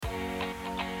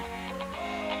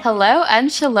Hello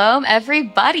and shalom,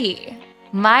 everybody.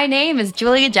 My name is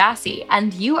Julia Jassy,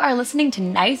 and you are listening to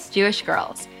Nice Jewish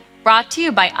Girls, brought to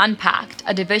you by Unpacked,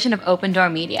 a division of Open Door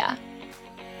Media.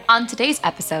 On today's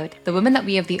episode, the woman that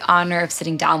we have the honor of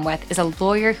sitting down with is a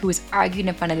lawyer who has argued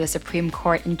in front of the Supreme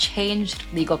Court and changed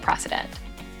legal precedent.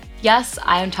 Yes,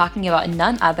 I am talking about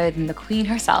none other than the queen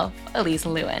herself,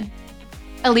 Aliza Lewin.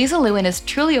 Aliza Lewin is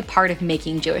truly a part of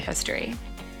making Jewish history.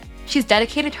 She's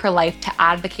dedicated her life to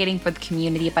advocating for the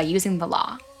community by using the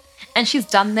law, and she's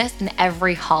done this in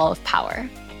every hall of power.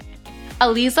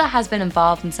 Aliza has been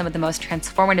involved in some of the most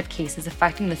transformative cases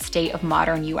affecting the state of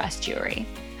modern US Jewry.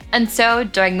 And so,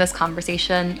 during this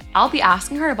conversation, I'll be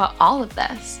asking her about all of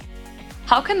this.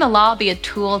 How can the law be a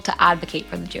tool to advocate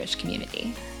for the Jewish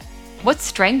community? What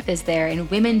strength is there in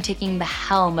women taking the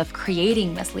helm of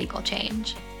creating this legal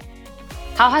change?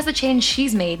 How has the change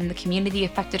she's made in the community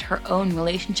affected her own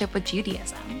relationship with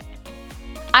Judaism?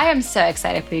 I am so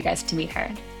excited for you guys to meet her.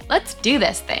 Let's do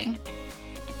this thing.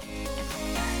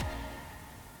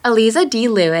 Aliza D.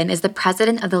 Lewin is the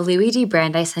president of the Louis D.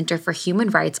 Brandeis Center for Human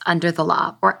Rights Under the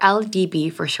Law, or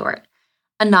LDB for short,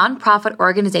 a nonprofit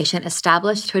organization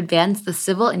established to advance the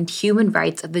civil and human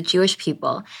rights of the Jewish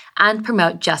people and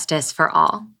promote justice for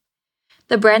all.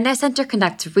 The Brandeis Center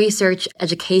conducts research,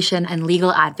 education, and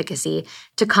legal advocacy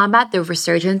to combat the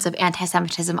resurgence of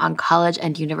anti-Semitism on college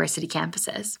and university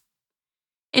campuses.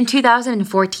 In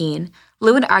 2014,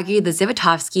 Lewin argued the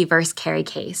Zivotofsky v. Carey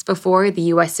case before the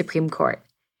U.S. Supreme Court,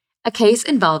 a case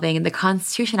involving the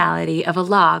constitutionality of a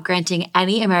law granting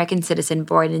any American citizen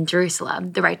born in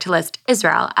Jerusalem the right to list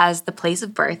Israel as the place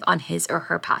of birth on his or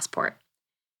her passport.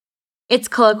 It's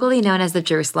colloquially known as the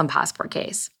Jerusalem Passport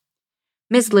case.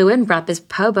 Ms. Lewin brought this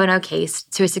pro bono case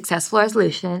to a successful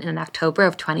resolution in October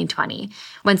of 2020,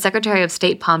 when Secretary of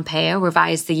State Pompeo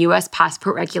revised the U.S.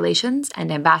 passport regulations and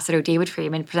Ambassador David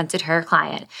Friedman presented her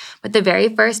client with the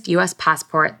very first U.S.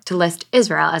 passport to list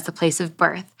Israel as the place of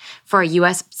birth for a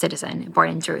U.S. citizen born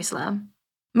in Jerusalem.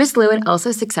 Ms. Lewin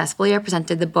also successfully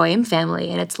represented the Boyum family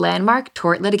in its landmark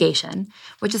tort litigation,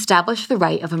 which established the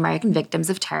right of American victims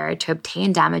of terror to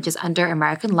obtain damages under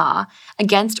American law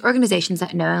against organizations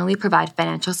that knowingly provide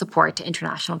financial support to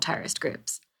international terrorist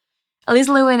groups. Aliza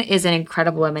Lewin is an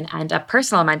incredible woman and a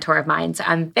personal mentor of mine, so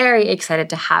I'm very excited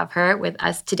to have her with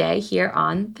us today here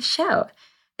on the show.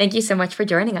 Thank you so much for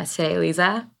joining us today,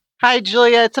 Aliza. Hi,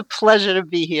 Julia. It's a pleasure to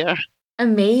be here.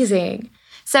 Amazing.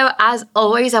 So as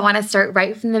always, I want to start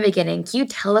right from the beginning. Can you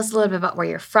tell us a little bit about where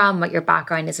you're from, what your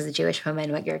background is as a Jewish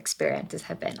woman, what your experiences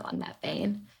have been along that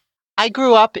vein? I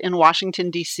grew up in Washington,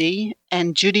 D.C.,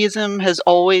 and Judaism has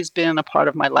always been a part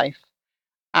of my life.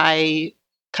 I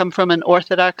come from an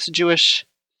Orthodox Jewish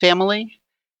family.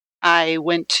 I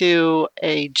went to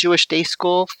a Jewish day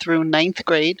school through 9th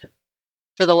grade.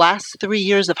 For the last 3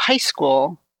 years of high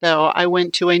school, though, I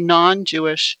went to a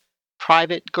non-Jewish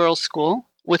private girls' school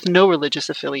with no religious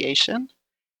affiliation.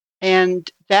 And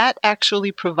that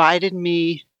actually provided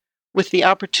me with the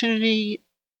opportunity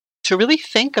to really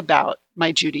think about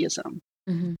my Judaism.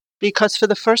 Mm-hmm. Because for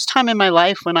the first time in my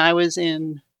life, when I was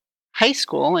in high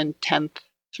school in 10th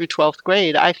through 12th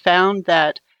grade, I found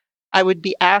that I would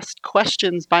be asked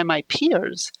questions by my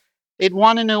peers. They'd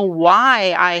want to know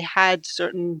why I had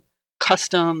certain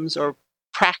customs or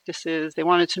practices. They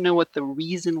wanted to know what the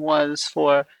reason was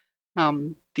for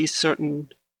these certain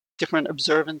different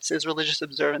observances, religious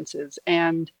observances.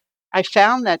 And I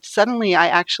found that suddenly I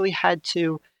actually had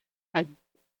to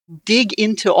dig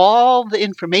into all the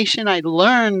information I'd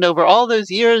learned over all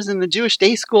those years in the Jewish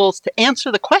day schools to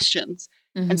answer the questions.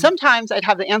 Mm-hmm. And sometimes I'd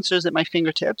have the answers at my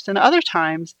fingertips, and other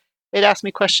times they'd ask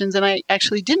me questions and I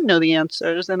actually didn't know the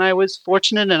answers. And I was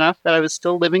fortunate enough that I was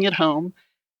still living at home.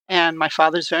 And my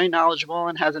father's very knowledgeable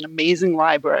and has an amazing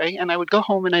library. And I would go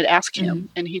home and I'd ask him,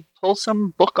 and he'd pull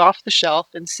some book off the shelf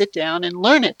and sit down and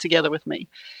learn it together with me.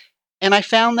 And I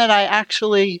found that I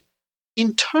actually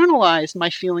internalized my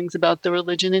feelings about the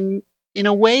religion in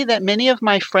a way that many of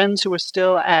my friends who were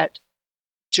still at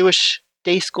Jewish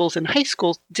day schools and high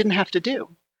schools didn't have to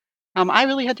do. I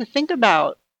really had to think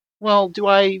about, well, do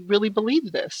I really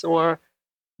believe this? Or,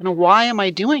 why am I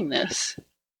doing this?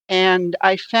 And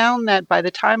I found that by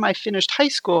the time I finished high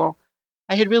school,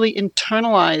 I had really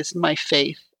internalized my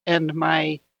faith and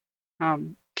my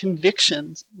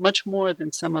convictions much more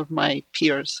than some of my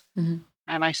peers. Mm-hmm.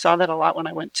 And I saw that a lot when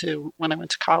I went to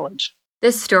college.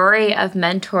 This story of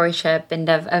mentorship and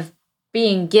of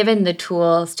being given the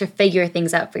tools to figure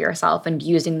things out for yourself and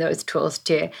using those tools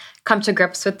to come to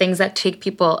grips with things that take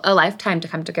people a lifetime to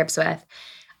come to grips with.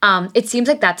 It seems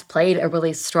like that's played a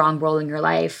really strong role in your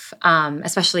life,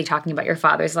 especially talking about your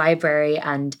father's library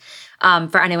and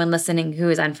For anyone listening who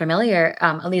is unfamiliar,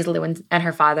 Eliza Lewin and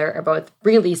her father are both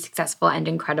really successful and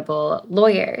incredible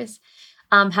lawyers.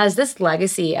 Has this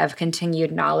legacy of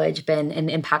continued knowledge been an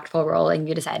impactful role in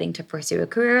you deciding to pursue a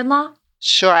career in law?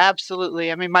 Sure,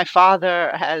 absolutely. I mean, my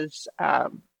father has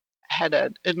had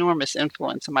an enormous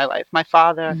influence in my life. My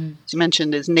father, Mm-hmm. as you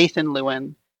mentioned, is Nathan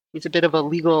Lewin. He's a bit of a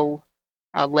legal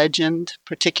legend,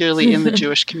 particularly in the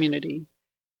Jewish community.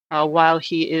 While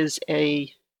he is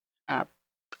a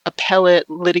appellate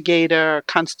litigator,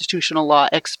 constitutional law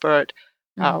expert,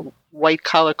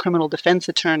 white-collar criminal defense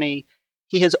attorney,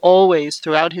 he has always,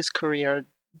 throughout his career,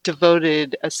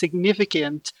 devoted a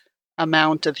significant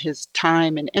amount of his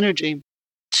time and energy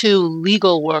to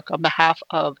legal work on behalf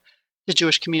of the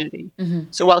Jewish community. Mm-hmm.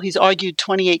 So while he's argued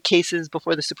 28 cases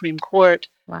before the Supreme Court,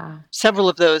 Wow. several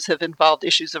of those have involved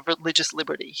issues of religious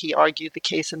liberty. He argued the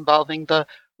case involving the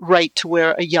right to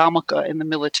wear a yarmulke in the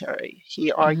military.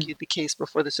 He argued the case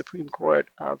before the Supreme Court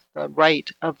of the right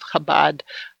of Chabad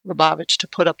Lubavitch to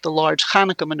put up the large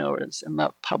Hanukkah menorahs in the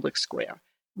public square.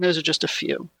 And those are just a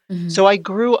few. Mm-hmm. So I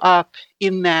grew up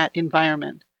in that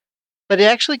environment. But it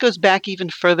actually goes back even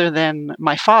further than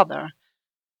my father.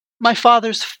 My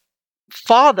father's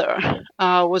father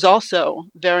was also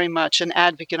very much an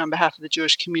advocate on behalf of the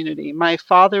Jewish community. My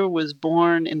father was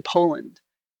born in Poland,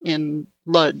 in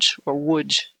Łódź or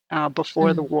Łódź,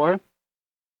 before the war.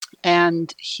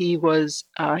 And he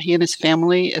and his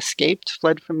family escaped,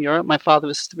 fled from Europe. My father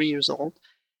was 3 years old.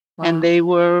 Wow. And they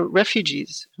were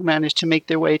refugees who managed to make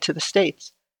their way to the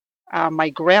States. My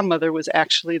grandmother was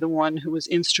actually the one who was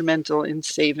instrumental in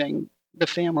saving the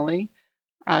family.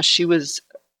 She was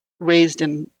raised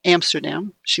in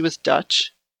Amsterdam. She was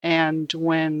Dutch. And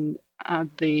when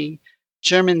the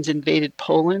Germans invaded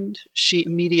Poland, she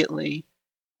immediately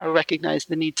recognized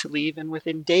the need to leave. And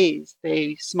within days,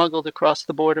 they smuggled across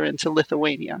the border into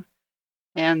Lithuania.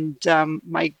 And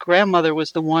my grandmother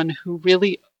was the one who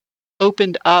really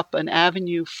opened up an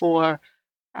avenue for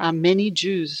many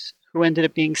Jews who ended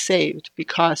up being saved,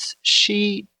 because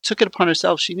she took it upon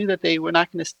herself. She knew that they were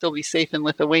not going to still be safe in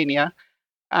Lithuania.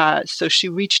 So she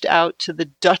reached out to the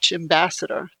Dutch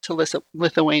ambassador to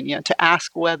Lithuania to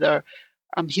ask whether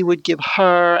he would give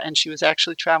her, and she was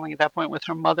actually traveling at that point with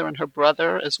her mother and her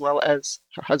brother, as well as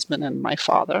her husband and my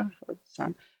father, her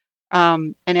son,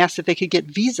 and asked if they could get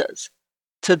visas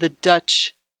to the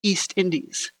Dutch East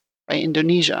Indies, right,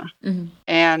 Indonesia. Mm-hmm.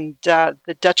 And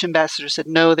the Dutch ambassador said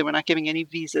no, they were not giving any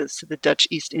visas to the Dutch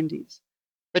East Indies.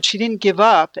 But she didn't give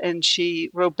up, and she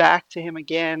wrote back to him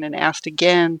again and asked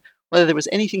again whether there was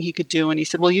anything he could do. And he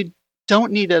said, well, you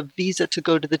don't need a visa to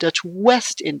go to the Dutch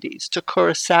West Indies, to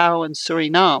Curacao and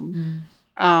Suriname.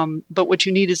 But what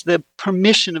you need is the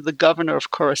permission of the governor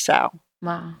of Curacao.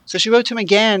 Wow. So she wrote to him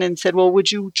again and said, well,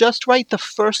 would you just write the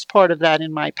first part of that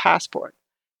in my passport?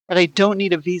 But I don't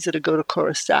need a visa to go to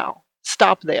Curacao.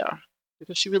 Stop there.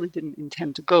 Because she really didn't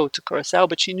intend to go to Curacao,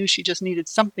 but she knew she just needed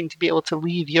something to be able to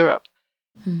leave Europe.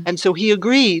 And so he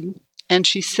agreed, and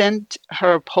she sent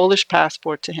her Polish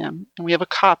passport to him. And we have a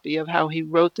copy of how he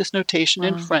wrote this notation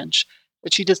in French,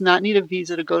 that she does not need a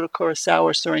visa to go to Curacao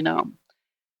or Suriname.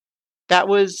 That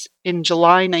was in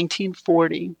July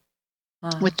 1940.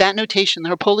 With that notation,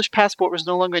 her Polish passport was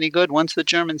no longer any good once the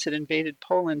Germans had invaded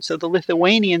Poland. So the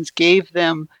Lithuanians gave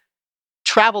them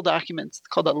travel documents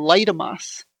called a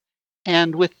leidimas.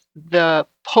 And with the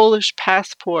Polish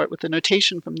passport, with the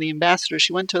notation from the ambassador,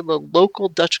 she went to the local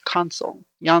Dutch consul,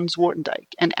 Jan Zwartendijk,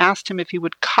 and asked him if he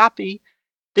would copy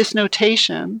this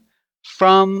notation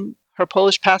from her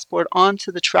Polish passport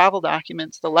onto the travel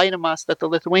documents, the leidimas that the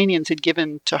Lithuanians had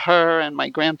given to her and my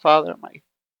grandfather and my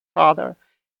father.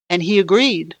 And he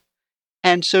agreed.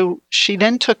 And so she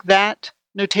then took that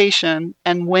notation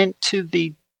and went to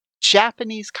the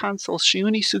Japanese consul,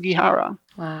 Shiuni Sugihara,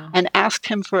 and asked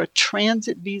him for a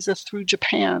transit visa through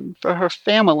Japan for her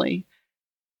family,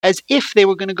 as if they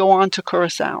were going to go on to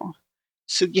Curacao.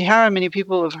 Sugihara, many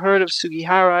people have heard of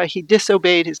Sugihara. He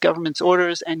disobeyed his government's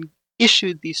orders and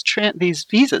issued these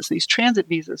visas, these transit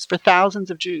visas, for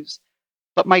thousands of Jews.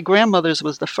 But my grandmother's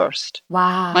was the first.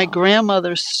 Wow. My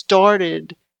grandmother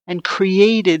started and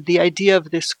created the idea of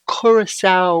this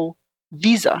Curacao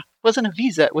visa. It wasn't a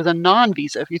visa, it was a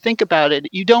non-visa. If you think about it,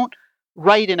 you don't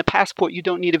write in a passport you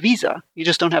don't need a visa. You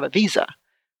just don't have a visa.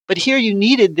 But here you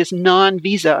needed this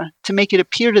non-visa to make it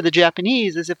appear to the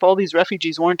Japanese as if all these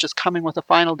refugees weren't just coming with a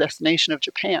final destination of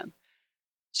Japan.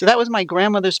 So that was my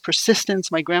grandmother's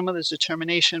persistence, my grandmother's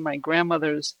determination, my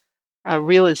grandmother's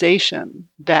realization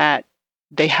that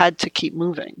they had to keep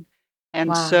moving.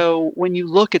 And so when you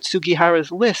look at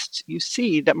Sugihara's list, you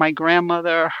see that my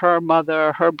grandmother, her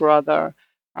mother, her brother,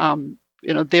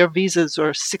 their visas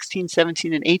are 16,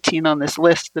 17, and 18 on this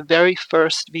list, the very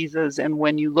first visas. And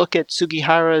when you look at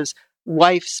Sugihara's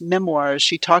wife's memoirs,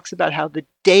 she talks about how the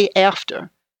day after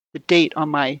the date on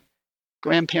my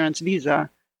grandparents' visa,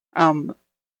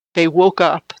 they woke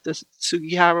up, the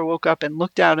Sugihara woke up and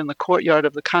looked out in the courtyard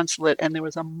of the consulate, and there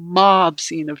was a mob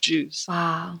scene of Jews.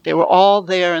 Wow. They were all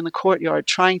there in the courtyard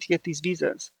trying to get these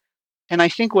visas. And I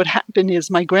think what happened is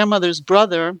my grandmother's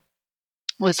brother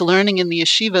was learning in the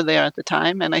yeshiva there at the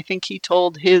time, and I think he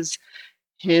told his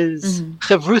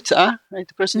chavruta, right,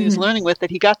 the person he was learning with,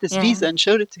 that he got this visa and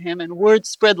showed it to him, and word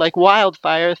spread like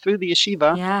wildfire through the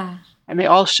yeshiva. Yeah. And they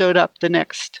all showed up the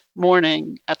next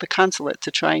morning at the consulate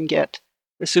to try and get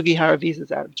the Sugihara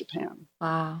visas out of Japan.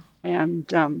 Wow. And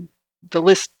the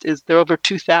list is, there are over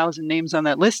 2,000 names on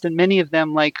that list, and many of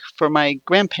them, like for my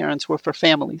grandparents, were for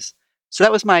families. So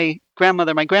that was my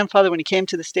grandmother. My grandfather, when he came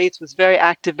to the States, was very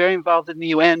active, very involved in the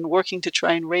UN, working to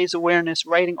try and raise awareness,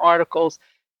 writing articles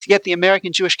to get the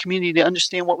American Jewish community to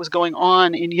understand what was going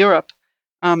on in Europe,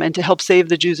 and to help save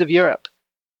the Jews of Europe.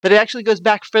 But it actually goes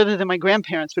back further than my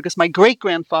grandparents, because my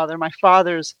great-grandfather, my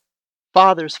father's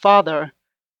father's father,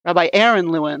 Rabbi Aaron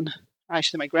Lewin,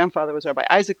 actually my grandfather was Rabbi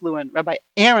Isaac Lewin, Rabbi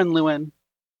Aaron Lewin,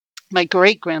 my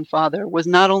great-grandfather, was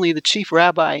not only the chief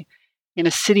rabbi in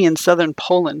a city in southern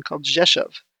Poland called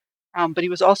Rzeszów, but he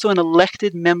was also an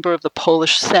elected member of the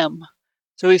Polish Sejm.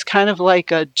 So he's kind of like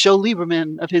a Joe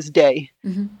Lieberman of his day.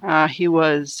 He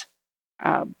was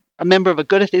a member of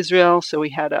Agudath Israel, so he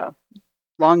had a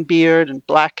long beard and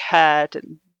black hat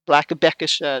and black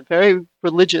abekisha, very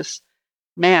religious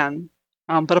man,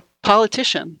 but a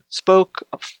politician, spoke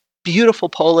beautiful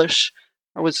Polish,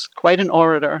 was quite an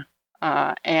orator,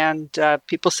 and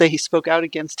people say he spoke out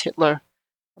against Hitler.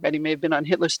 I bet he may have been on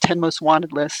Hitler's 10 most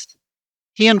wanted list.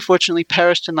 He unfortunately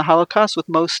perished in the Holocaust with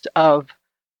most of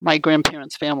my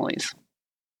grandparents' families.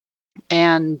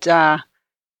 And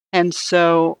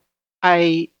so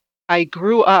I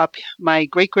grew up, my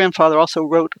great-grandfather also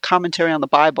wrote a commentary on the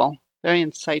Bible, very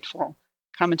insightful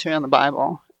commentary on the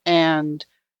Bible. And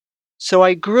so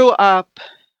I grew up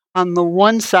on the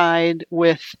one side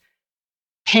with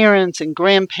parents and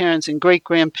grandparents and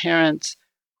great-grandparents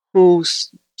who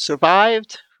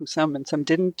survived, who some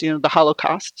didn't, the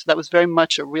Holocaust. So that was very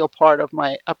much a real part of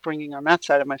my upbringing on that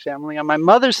side of my family. On my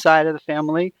mother's side of the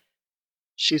family,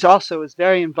 she's also was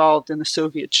very involved in the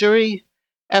Soviet Jewry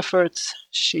efforts.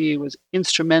 She was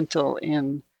instrumental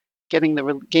in gaining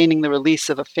the release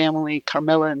of a family,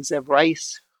 Carmela and Zev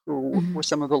Rice, who were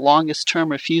some of the longest-term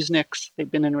refuseniks.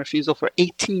 They'd been in refusal for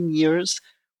 18 years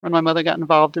when my mother got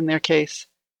involved in their case,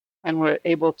 and were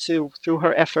able to, through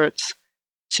her efforts,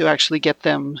 to actually get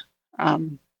them,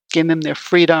 gain them their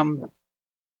freedom,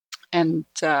 and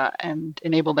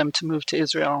enable them to move to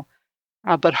Israel.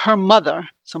 But her mother,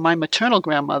 so my maternal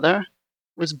grandmother,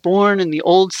 was born in the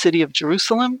old city of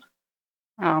Jerusalem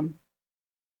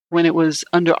when it was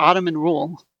under Ottoman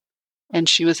rule, and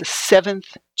she was a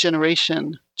 7th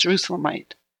generation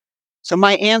Jerusalemite. So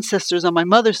my ancestors on my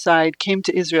mother's side came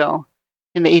to Israel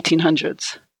in the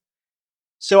 1800s.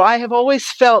 So I have always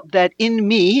felt that in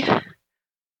me,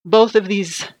 both of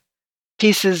these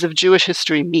pieces of Jewish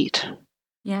history meet.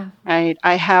 Yeah. I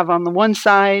have on the one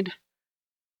side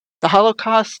the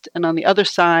Holocaust, and on the other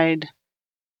side,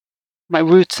 my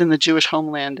roots in the Jewish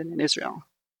homeland and in Israel.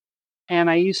 And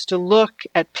I used to look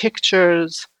at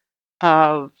pictures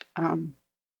of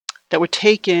that were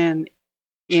taken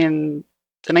in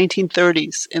the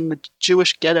 1930s in the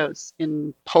Jewish ghettos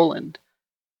in Poland.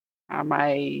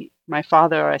 My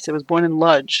father, I said, was born in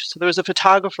Lodz. So there was a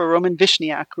photographer, Roman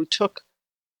Vishniak, who took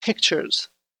pictures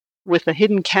with a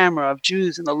hidden camera of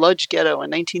Jews in the Lodz ghetto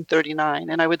in 1939.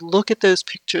 And I would look at those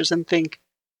pictures and think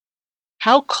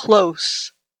how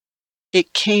close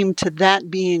it came to that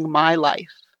being my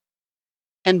life.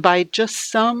 And by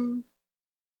just some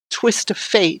twist of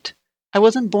fate, I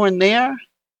wasn't born there.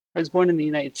 I was born in the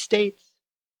United States.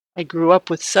 I grew up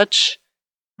with such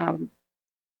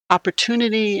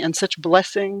opportunity and such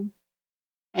blessing.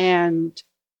 And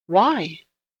why?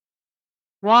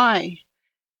 Why?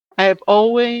 I have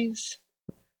always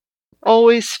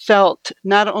felt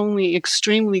not only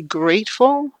extremely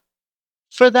grateful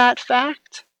for that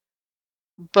fact,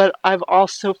 but I've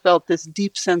also felt this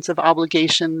deep sense of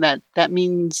obligation that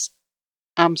means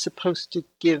I'm supposed to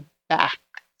give back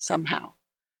somehow.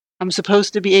 I'm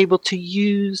supposed to be able to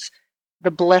use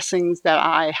the blessings that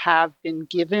I have been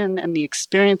given and the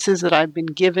experiences that I've been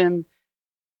given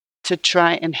to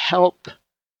try and help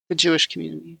the Jewish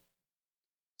community.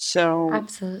 So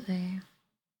Absolutely.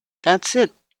 That's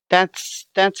it. That's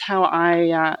how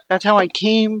I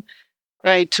came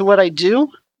right to what I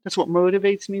do. That's what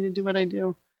motivates me to do what I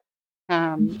do.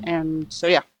 And so,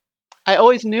 yeah, I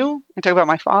always knew, I talk about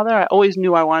my father, I always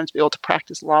knew I wanted to be able to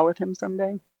practice law with him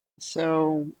someday.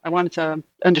 So I wanted to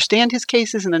understand his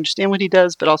cases and understand what he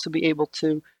does, but also be able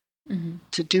to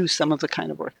do some of the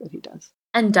kind of work that he does.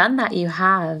 And done that you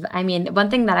have. I mean, one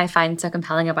thing that I find so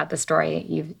compelling about the story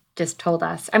you've just told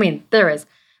us, I mean, there was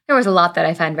a lot that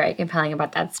I find very compelling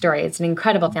about that story. It's an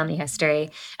incredible family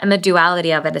history, and the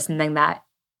duality of it is something that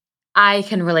I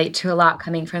can relate to a lot,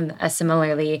 coming from a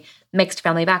similarly mixed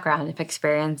family background. I've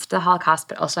experienced the Holocaust,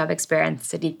 but also have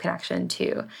experienced a deep connection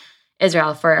to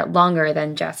Israel for longer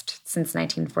than just since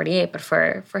 1948, but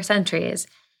for centuries.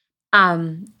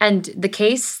 And the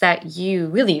case that you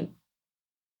really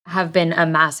have been a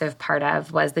massive part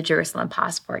of was the Jerusalem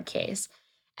passport case.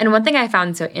 And one thing I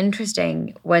found so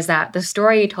interesting was that the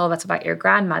story you told us about your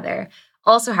grandmother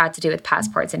also had to do with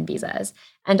passports and visas,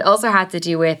 and also had to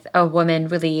do with a woman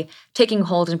really taking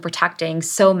hold and protecting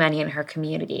so many in her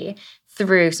community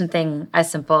through something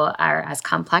as simple or as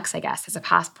complex, I guess, as a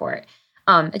passport.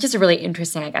 It's just a really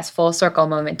interesting, I guess, full circle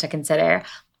moment to consider.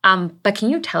 But can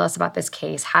you tell us about this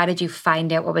case? How did you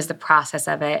find it? What was the process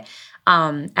of it?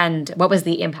 And what was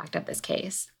the impact of this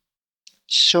case?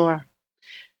 Sure.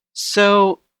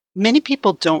 So many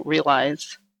people don't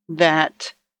realize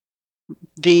that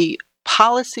the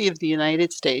policy of the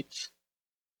United States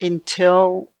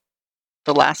until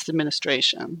the last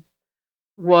administration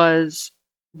was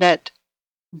that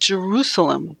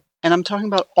Jerusalem, and I'm talking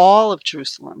about all of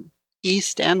Jerusalem,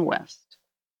 east and west,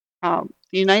 the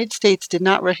United States did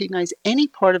not recognize any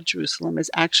part of Jerusalem as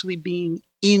actually being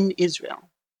in Israel.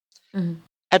 Mm-hmm.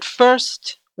 At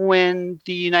first, when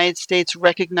the United States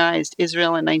recognized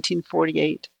Israel in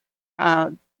 1948,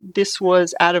 this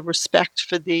was out of respect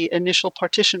for the initial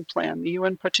partition plan, the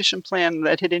UN partition plan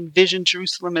that had envisioned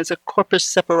Jerusalem as a corpus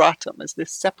separatum, as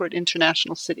this separate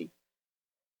international city.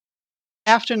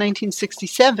 After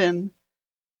 1967,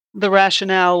 the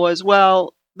rationale was,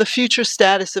 well, the future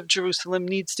status of Jerusalem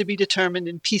needs to be determined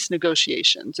in peace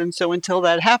negotiations. And so until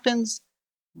that happens,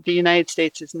 the United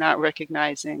States is not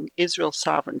recognizing Israel's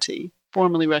sovereignty,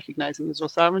 formally recognizing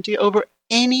Israel's sovereignty over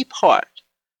any part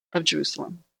of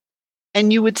Jerusalem.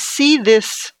 And you would see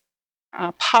this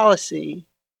policy,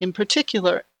 in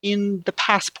particular, in the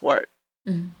passport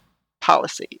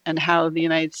policy and how the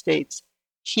United States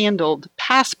handled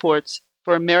passports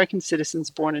for American citizens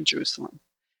born in Jerusalem.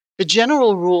 The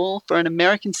general rule for an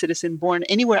American citizen born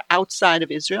anywhere outside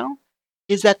of Israel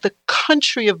is that the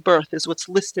country of birth is what's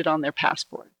listed on their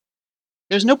passport.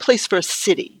 There's no place for a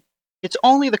city. It's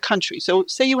only the country. So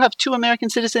say you have two American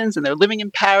citizens and they're living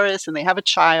in Paris and they have a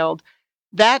child.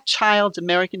 That child's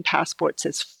American passport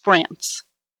says France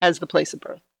as the place of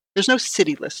birth. There's no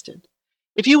city listed.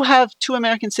 If you have two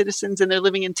American citizens and they're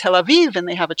living in Tel Aviv and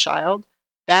they have a child,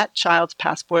 that child's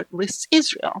passport lists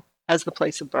Israel as the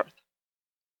place of birth.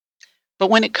 But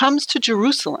when it comes to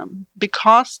Jerusalem,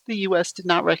 because the U.S. did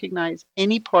not recognize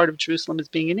any part of Jerusalem as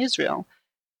being in Israel,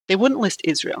 they wouldn't list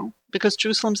Israel because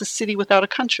Jerusalem's a city without a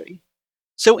country.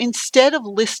 So instead of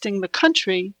listing the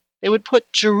country, they would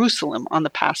put Jerusalem on the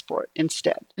passport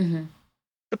instead. Mm-hmm.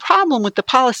 The problem with the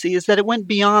policy is that it went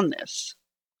beyond this.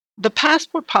 The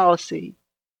passport policy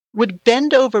would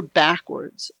bend over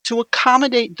backwards to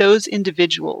accommodate those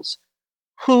individuals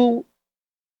who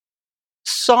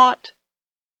sought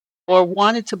or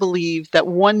wanted to believe that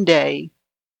one day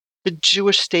the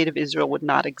Jewish state of Israel would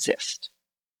not exist.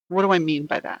 What do I mean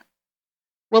by that?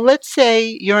 Well, let's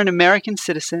say you're an American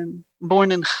citizen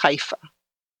born in Haifa,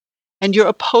 and you're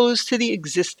opposed to the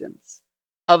existence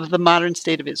of the modern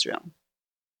state of Israel.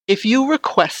 If you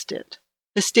request it,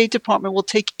 the State Department will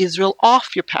take Israel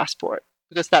off your passport,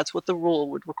 because that's what the rule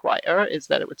would require, is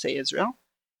that it would say Israel.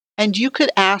 And you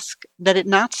could ask that it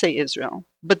not say Israel,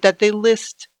 but that they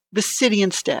list the city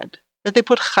instead, that they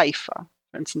put Haifa,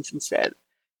 for instance, instead.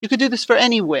 You could do this for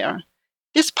anywhere.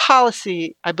 This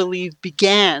policy, I believe,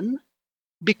 began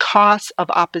because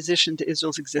of opposition to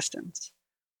Israel's existence.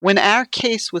 When our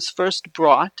case was first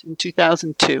brought in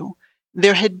 2002,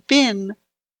 there had been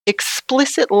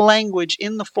explicit language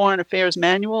in the Foreign Affairs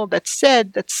Manual that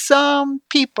said that some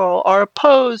people are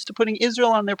opposed to putting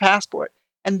Israel on their passport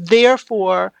and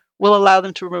therefore will allow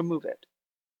them to remove it.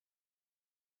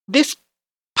 This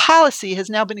policy has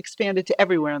now been expanded to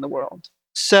everywhere in the world.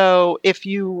 So if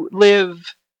you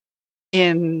live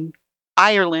in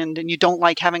Ireland and you don't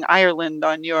like having Ireland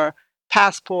on your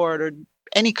passport or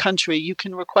any country, you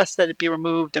can request that it be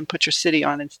removed and put your city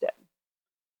on instead.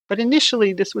 But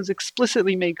initially, this was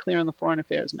explicitly made clear in the Foreign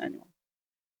Affairs Manual.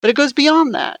 But it goes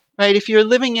beyond that, right? If you're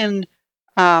living in,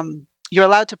 you're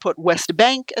allowed to put West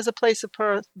Bank as a place of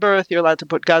birth, you're allowed to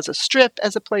put Gaza Strip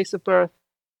as a place of birth,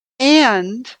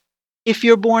 and if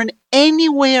you're born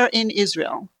anywhere in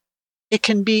Israel, it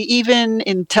can be even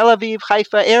in Tel Aviv,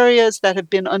 Haifa, areas that have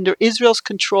been under Israel's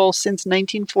control since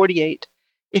 1948.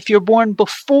 If you're born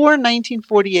before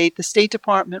 1948, the State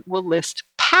Department will list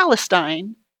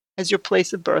Palestine as your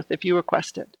place of birth if you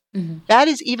request it. Mm-hmm. That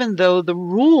is even though the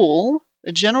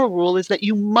general rule is that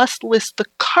you must list the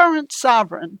current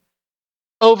sovereign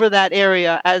over that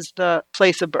area as the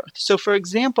place of birth. So, for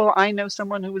example, I know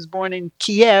someone who was born in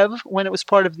Kiev when it was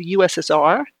part of the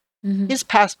USSR. Mm-hmm. His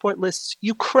passport lists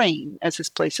Ukraine as his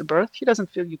place of birth. He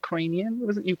doesn't feel Ukrainian. He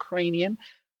wasn't Ukrainian.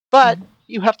 But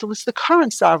you have to list the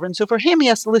current sovereign. So for him, he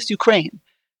has to list Ukraine.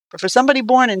 But for somebody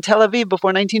born in Tel Aviv before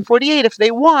 1948, if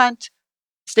they want,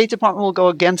 the State Department will go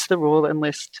against the rule and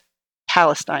list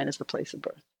Palestine as the place of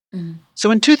birth. Mm-hmm.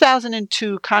 So in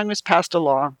 2002, Congress passed a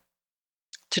law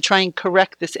to try and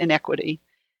correct this inequity.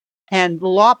 And the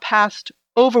law passed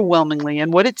overwhelmingly.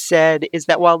 And what it said is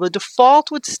that while the default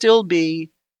would still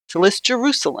be to list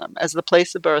Jerusalem as the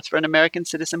place of birth for an American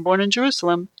citizen born in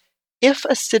Jerusalem, if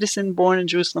a citizen born in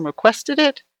Jerusalem requested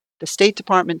it, the State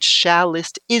Department shall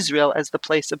list Israel as the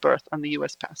place of birth on the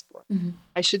U.S. passport. Mm-hmm.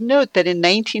 I should note that in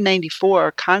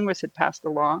 1994, Congress had passed a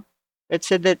law that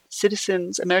said that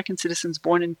American citizens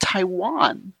born in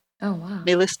Taiwan, Oh, wow.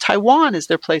 may list Taiwan as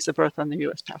their place of birth on the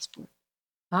U.S. passport.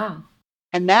 Wow.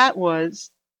 And that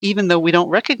was, even though we don't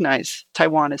recognize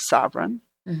Taiwan as sovereign,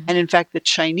 Mm-hmm. and in fact, the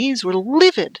Chinese were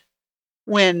livid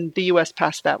when the U.S.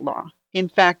 passed that law. In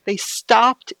fact, they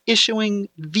stopped issuing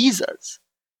visas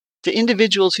to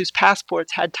individuals whose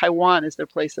passports had Taiwan as their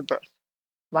place of birth.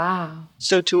 Wow.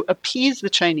 So to appease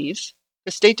the Chinese,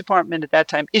 the State Department at that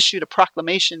time issued a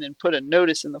proclamation and put a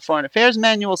notice in the Foreign Affairs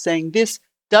Manual saying this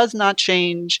does not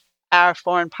change our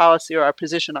foreign policy or our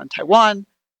position on Taiwan.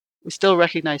 We still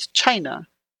recognize China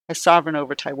as sovereign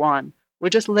over Taiwan. We're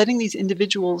just letting these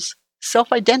individuals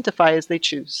self-identify as they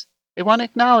choose. They want to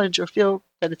acknowledge or feel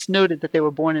that it's noted that they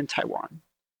were born in Taiwan.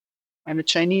 And the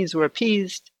Chinese were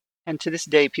appeased, and to this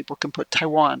day, people can put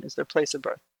Taiwan as their place of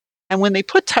birth. And when they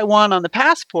put Taiwan on the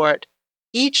passport,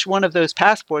 each one of those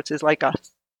passports is like a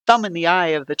thumb in the eye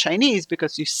of the Chinese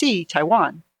because you see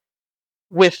Taiwan.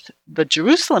 With the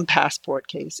Jerusalem passport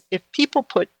case, if people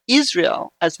put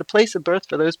Israel as the place of birth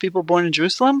for those people born in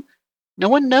Jerusalem, no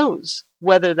one knows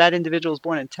whether that individual is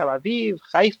born in Tel Aviv,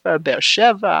 Haifa,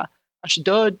 Beersheba,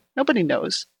 Ashdod. Nobody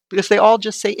knows because they all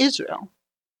just say Israel.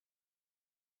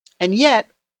 And yet,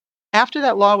 after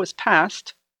that law was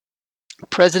passed,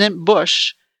 President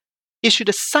Bush issued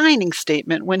a signing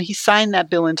statement when he signed that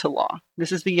bill into law.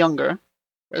 This is the younger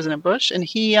President Bush. And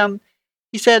he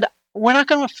said, we're not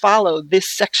going to follow this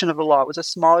section of the law. It was a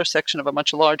smaller section of a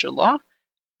much larger law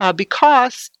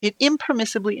because it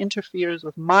impermissibly interferes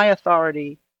with my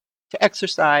authority to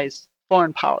exercise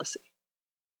foreign policy.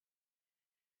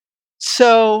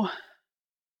 So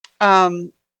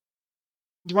you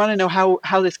want to know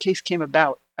how this case came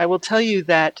about? I will tell you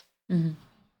that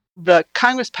the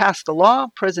Congress passed the law.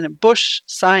 President Bush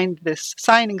signed this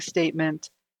signing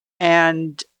statement,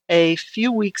 and a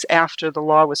few weeks after the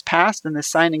law was passed and the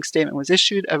signing statement was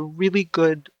issued, a really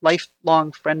good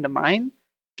lifelong friend of mine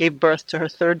gave birth to her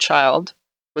third child.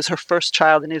 It was her first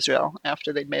child in Israel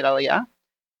after they'd made Aliyah.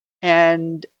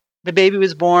 And the baby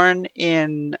was born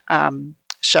in Shaare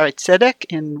Zedek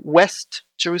in West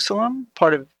Jerusalem,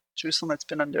 part of Jerusalem that's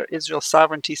been under Israel's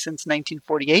sovereignty since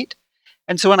 1948.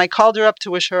 And so when I called her up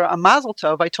to wish her a mazel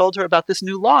tov, I told her about this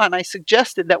new law, and I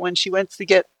suggested that when she went to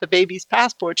get the baby's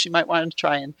passport, she might want to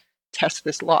try and test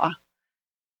this law.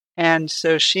 And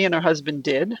so she and her husband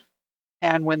did.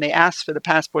 And when they asked for the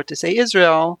passport to say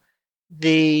Israel,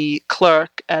 the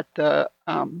clerk at the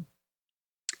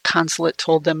consulate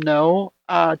told them, no,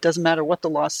 it doesn't matter what the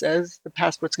law says, the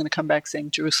passport's going to come back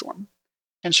saying Jerusalem.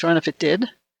 And sure enough, it did.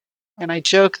 And I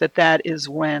joke that is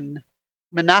when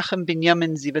Menachem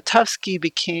Binyamin Zivotofsky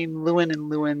became Lewin and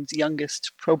Lewin's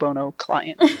youngest pro bono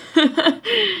client.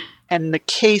 And the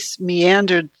case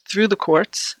meandered through the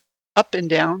courts, up and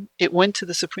down. It went to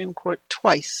the Supreme Court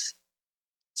twice.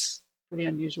 It's pretty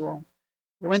unusual.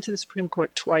 It went to the Supreme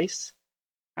Court twice.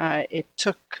 It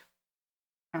took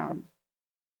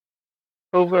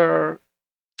over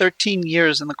 13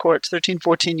 years in the courts,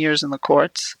 14 years in the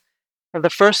courts. For the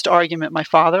first argument, my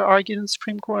father argued in the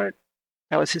Supreme Court.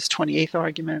 That was his 28th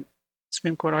argument,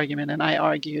 Supreme Court argument, and I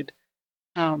argued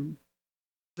the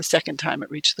second time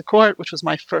it reached the court, which was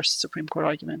my first Supreme Court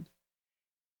argument.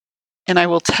 And I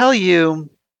will tell you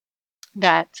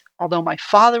that although my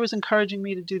father was encouraging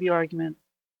me to do the argument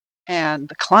and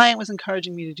the client was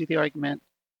encouraging me to do the argument,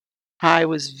 I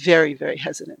was very, very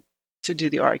hesitant to do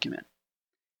the argument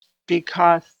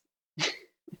because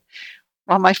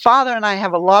while my father and I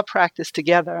have a law practice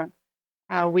together,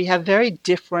 We have very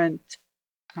different,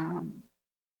 um,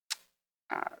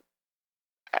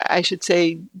 I should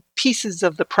say, pieces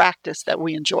of the practice that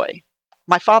we enjoy.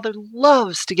 My father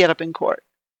loves to get up in court.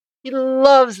 He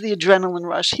loves the adrenaline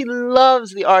rush. He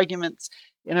loves the arguments,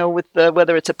 with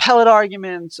whether it's appellate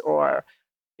arguments or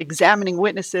examining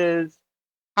witnesses.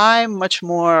 I much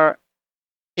more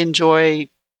enjoy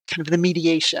kind of the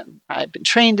mediation. I've been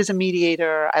trained as a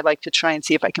mediator. I like to try and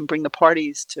see if I can bring the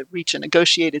parties to reach a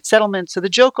negotiated settlement. So the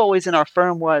joke always in our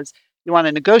firm was, you want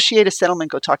to negotiate a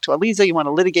settlement, go talk to Aliza. You want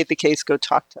to litigate the case, go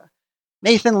talk to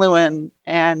Nathan Lewin.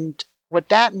 And what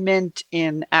that meant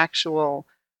in actual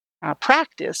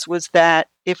practice was that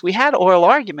if we had oral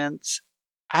arguments,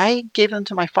 I gave them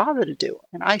to my father to do,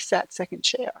 and I sat second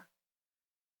chair.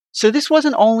 So this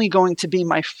wasn't only going to be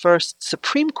my first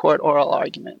Supreme Court oral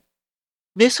argument.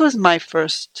 This was my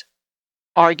first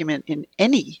argument in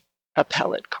any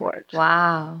appellate court.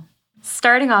 Wow.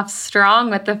 Starting off strong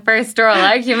with the first oral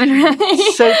argument,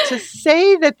 right? So to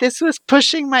say that this was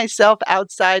pushing myself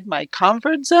outside my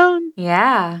comfort zone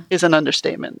is an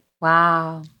understatement.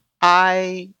 Wow.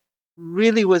 I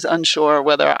really was unsure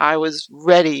whether I was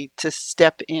ready to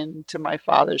step into my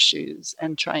father's shoes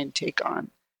and try and take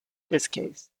on this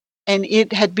case. And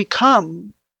it had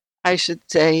become, I should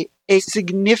say, a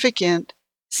significant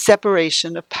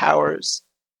separation of powers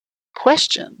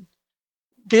question.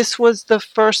 This was the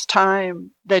first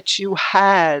time that you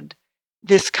had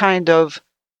this kind of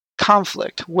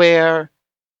conflict where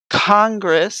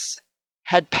Congress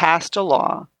had passed a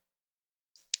law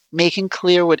making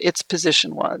clear what its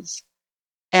position was,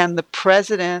 and the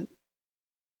president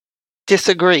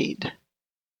disagreed.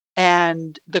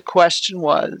 And the question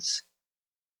was,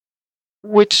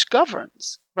 which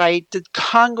governs, right? Did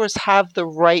Congress have the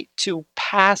right to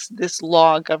pass this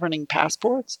law governing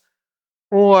passports?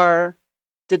 Or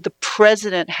did the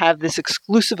president have this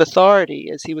exclusive authority,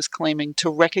 as he was claiming, to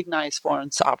recognize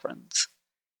foreign sovereigns?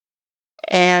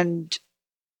 And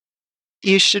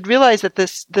you should realize that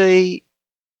the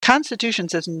Constitution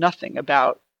says nothing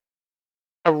about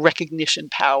a recognition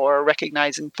power,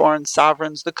 recognizing foreign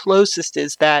sovereigns. The closest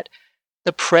is that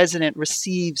the president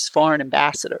receives foreign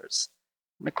ambassadors.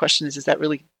 And the question is that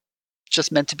really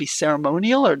just meant to be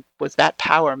ceremonial, or was that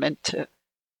power meant to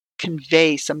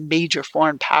convey some major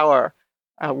foreign power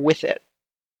with it?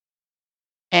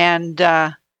 And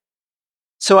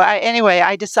so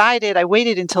I decided, I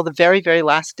waited until the very, very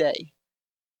last day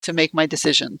to make my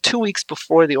decision. 2 weeks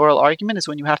before the oral argument is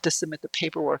when you have to submit the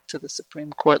paperwork to the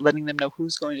Supreme Court, letting them know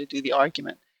who's going to do the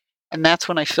argument. And that's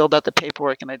when I filled out the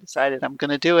paperwork and I decided I'm going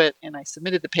to do it. And I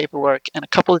submitted the paperwork. And a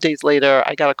couple of days later,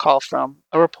 I got a call from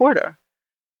a reporter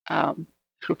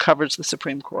who covers the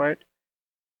Supreme Court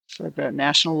for the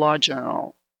National Law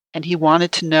Journal. And he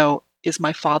wanted to know, is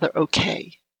my father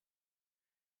okay?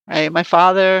 Right? My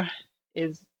father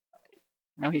is,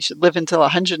 he should live until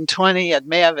 120. Ad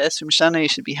me'ah ve'esrim shana, he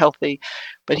should be healthy.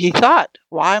 But he thought,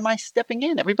 why am I stepping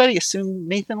in? Everybody assumed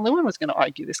Nathan Lewin was going to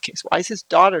argue this case. Why is his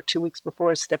daughter 2 weeks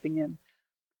before stepping in?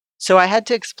 So I had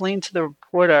to explain to the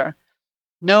reporter,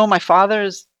 no, my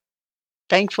father's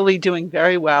thankfully doing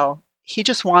very well. He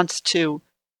just wants to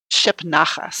ship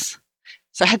nachas.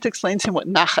 So I had to explain to him what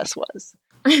nachas was.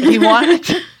 He wanted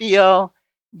to feel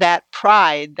that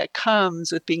pride that comes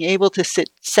with being able to sit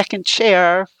second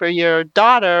chair for your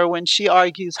daughter when she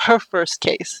argues her first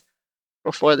case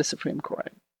before the Supreme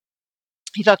Court.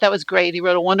 He thought that was great. He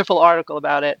wrote a wonderful article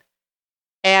about it.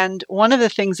 And one of the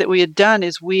things that we had done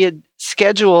is we had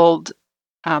scheduled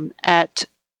at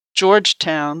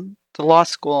Georgetown, the law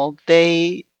school,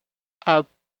 they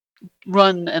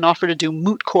run and offer to do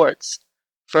moot courts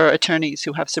for attorneys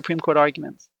who have Supreme Court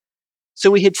arguments. So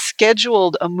we had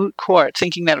scheduled a moot court,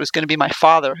 thinking that it was going to be my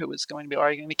father who was going to be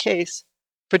arguing the case,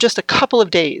 for just a couple of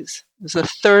days. It was a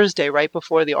Thursday right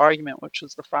before the argument, which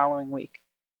was the following week.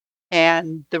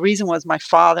 And the reason was my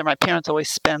parents always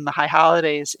spend the high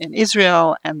holidays in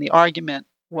Israel, and the argument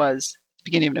was at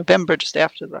the beginning of November, just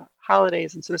after the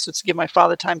holidays. And so this was to give my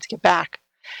father time to get back.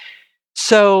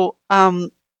 So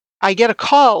I get a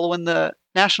call when the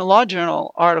National Law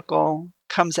Journal article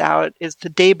comes out, is the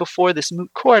day before this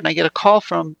moot court, and I get a call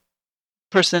from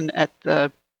a person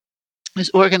who's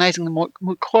organizing the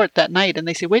moot court that night, and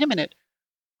they say, wait a minute,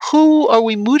 who are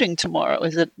we mooting tomorrow?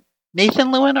 Is it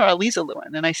Nathan Lewin or Aliza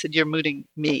Lewin? And I said, you're mooting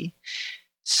me.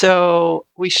 So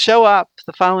we show up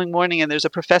the following morning, and there's a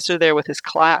professor there with his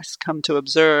class come to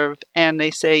observe, and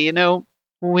they say,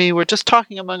 we were just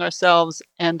talking among ourselves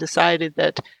and decided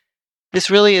that this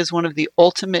really is one of the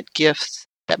ultimate gifts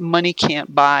that money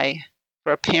can't buy,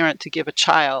 for a parent to give a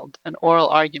child an oral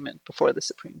argument before the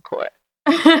Supreme Court.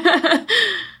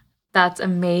 That's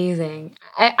amazing.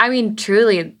 I mean,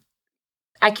 truly,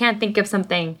 I can't think of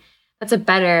something that's a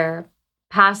better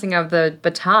passing of the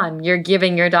baton. You're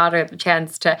giving your daughter the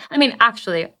chance to, I mean,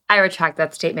 actually, I retract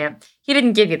that statement. He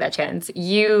didn't give you that chance.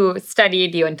 You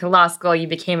studied, you went to law school, you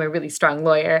became a really strong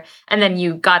lawyer, and then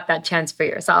you got that chance for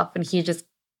yourself. And he just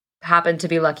happened to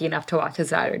be lucky enough to watch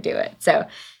his daughter do it. So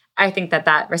I think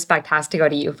that respect has to go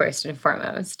to you first and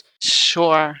foremost.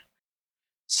 Sure.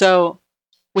 So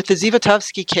with the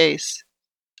Zivotofsky case,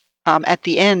 at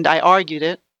the end, I argued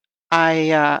it.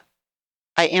 I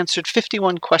answered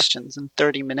 51 questions in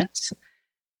 30 minutes.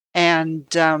 And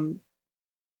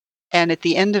at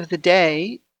the end of the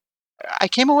day, I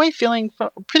came away feeling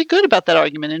pretty good about that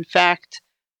argument. In fact,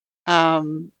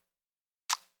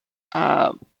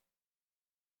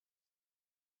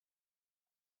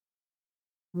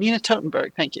 Nina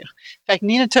Totenberg, thank you. In fact,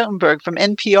 Nina Totenberg from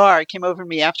NPR came over to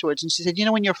me afterwards and she said,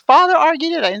 when your father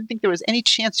argued it, I didn't think there was any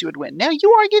chance you would win. Now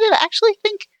you argued it, I actually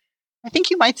think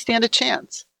you might stand a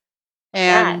chance.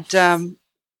 And Yes.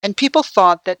 And people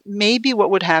thought that maybe what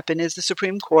would happen is the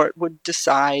Supreme Court would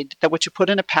decide that what you put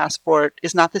in a passport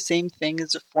is not the same thing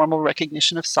as a formal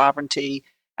recognition of sovereignty.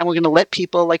 And we're going to let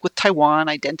people, like with Taiwan,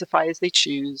 identify as they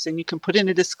choose. And you can put in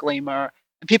a disclaimer.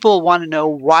 And people will want to know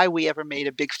why we ever made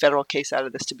a big federal case out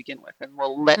of this to begin with. And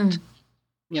we'll let,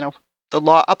 the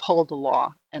law, uphold the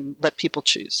law and let people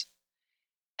choose.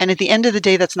 And at the end of the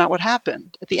day, that's not what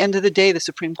happened. At the end of the day, the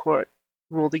Supreme Court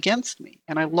ruled against me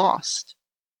and I lost.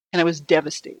 And I was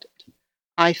devastated.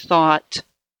 I thought,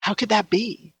 how could that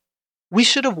be? We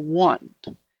should have won.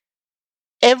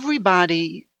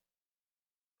 Everybody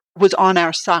was on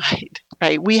our side,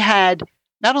 right? We had,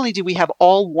 not only did we have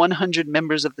all 100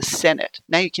 members of the Senate,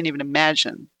 now you can't even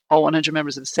imagine all 100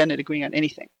 members of the Senate agreeing on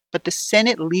anything, but the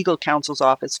Senate Legal Counsel's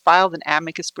Office filed an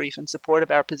amicus brief in support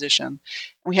of our position.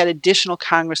 We had additional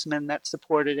congressmen that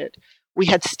supported it. We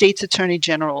had states' attorney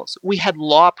generals. We had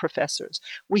law professors.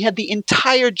 We had the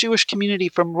entire Jewish community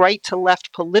from right to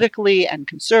left politically and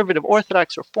conservative,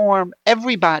 Orthodox, Reform,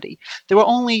 everybody. There were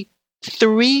only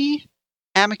 3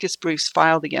 amicus briefs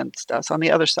filed against us on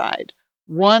the other side.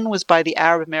 One was by the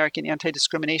Arab American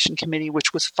Anti-Discrimination Committee,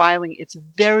 which was filing its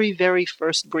very, very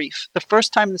first brief. The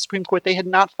first time in the Supreme Court, they had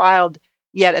not filed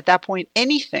yet at that point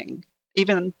anything,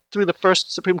 even through the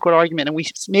first Supreme Court argument. And we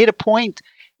made a point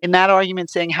in that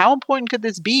argument saying, how important could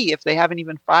this be if they haven't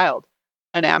even filed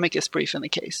an amicus brief in the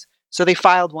case? So they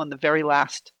filed one the very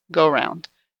last go-round.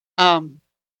 Then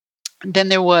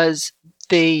there was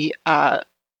the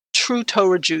true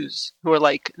Torah Jews who were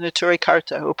like Neturei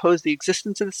Karta, who opposed the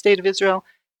existence of the State of Israel,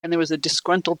 and there was a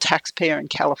disgruntled taxpayer in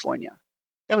California.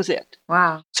 That was it.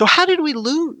 Wow. So how did we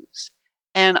lose?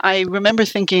 And I remember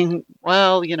thinking,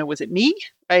 well, was it me?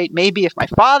 Right? Maybe if my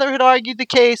father had argued the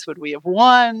case, would we have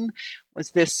won?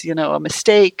 Was this, a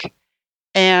mistake?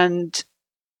 And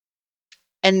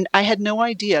I had no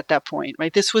idea at that point,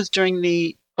 right? This was during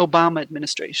the Obama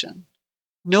administration.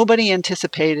 Nobody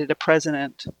anticipated a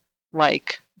president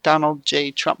like Donald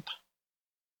J. Trump.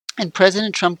 And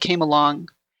President Trump came along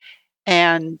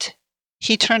and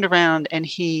he turned around and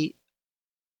he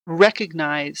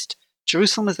recognized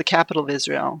Jerusalem as the capital of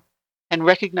Israel and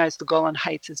recognized the Golan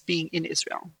Heights as being in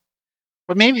Israel.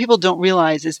 What many people don't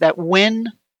realize is that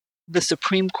when the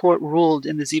Supreme Court ruled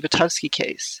in the Zivotofsky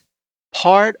case,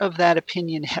 part of that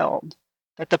opinion held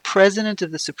that the president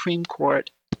of the Supreme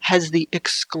Court has the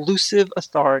exclusive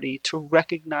authority to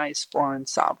recognize foreign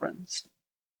sovereigns.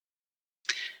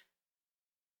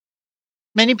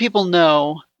 Many people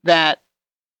know that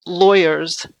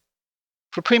lawyers,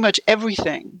 for pretty much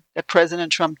everything that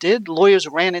President Trump did, lawyers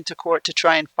ran into court to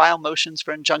try and file motions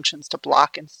for injunctions to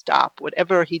block and stop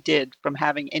whatever he did from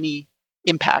having any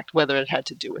impact, whether it had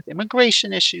to do with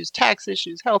immigration issues, tax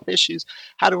issues, health issues,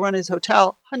 how to run his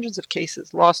hotel, hundreds of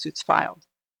cases, lawsuits filed.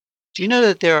 Do you know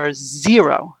that there are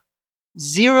zero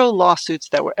lawsuits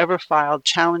that were ever filed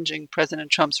challenging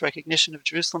President Trump's recognition of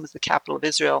Jerusalem as the capital of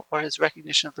Israel or his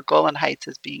recognition of the Golan Heights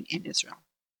as being in Israel?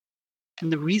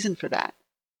 And the reason for that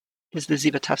is the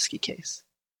Zivotofsky case.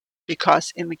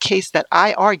 Because in the case that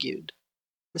I argued,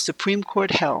 the Supreme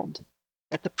Court held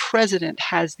that the president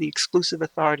has the exclusive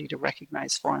authority to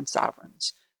recognize foreign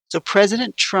sovereigns. So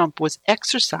President Trump was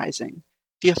exercising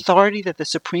the authority that the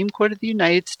Supreme Court of the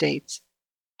United States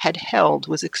had held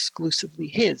was exclusively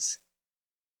his.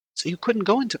 So you couldn't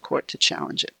go into court to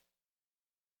challenge it.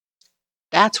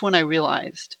 That's when I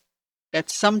realized that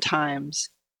sometimes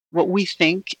what we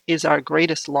think is our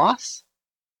greatest loss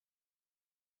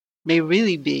may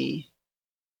really be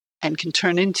and can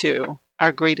turn into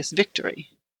our greatest victory.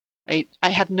 Right? I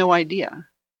had no idea.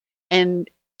 And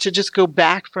to just go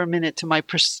back for a minute to my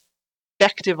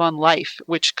perspective on life,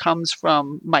 which comes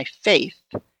from my faith,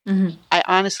 I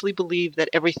honestly believe that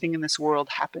everything in this world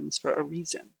happens for a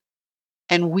reason.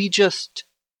 And we just,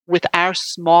 with our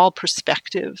small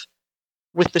perspective,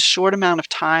 with the short amount of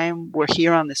time we're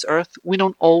here on this earth, we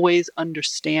don't always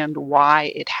understand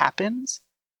why it happens.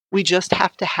 We just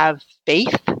have to have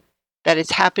faith that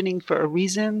it's happening for a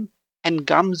reason, and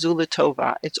gam zu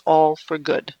l'tova, it's all for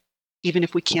good, even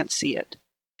if we can't see it.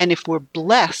 And if we're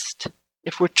blessed,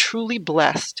 if we're truly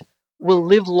blessed, we'll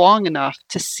live long enough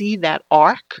to see that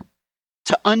arc,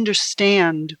 to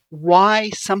understand why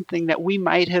something that we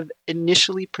might have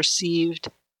initially perceived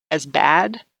as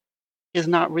bad is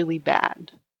not really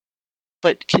bad,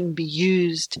 but can be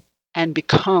used and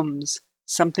becomes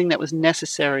something that was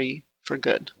necessary for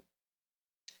good.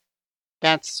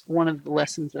 That's one of the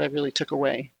lessons that I really took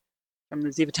away from the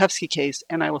Zivotofsky case.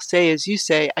 And I will say, as you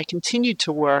say, I continued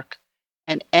to work.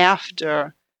 And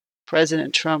after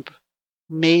President Trump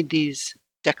made these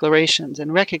declarations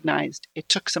and recognized, it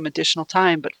took some additional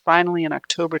time, but finally in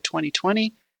October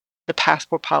 2020, the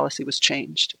passport policy was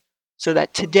changed so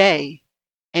that today,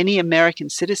 any American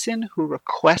citizen who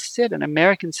requests it, an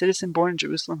American citizen born in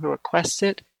Jerusalem who requests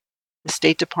it, the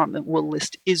State Department will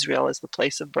list Israel as the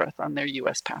place of birth on their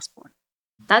U.S. passport.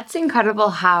 That's incredible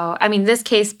how, this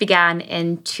case began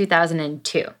in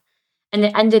 2002 and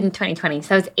it ended in 2020.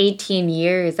 So it's 18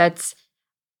 years. That's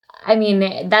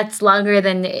longer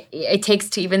than it takes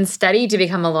to even study to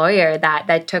become a lawyer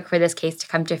that took for this case to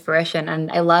come to fruition.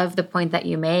 And I love the point that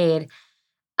you made,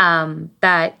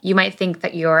 that you might think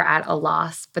that you're at a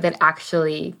loss, but that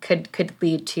actually could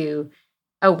lead to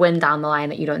a win down the line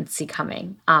that you don't see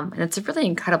coming. And it's a really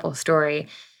incredible story.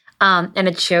 And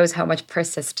it shows how much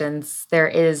persistence there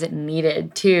is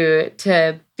needed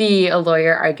to be a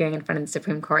lawyer arguing in front of the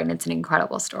Supreme Court. And it's an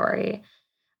incredible story.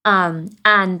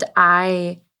 And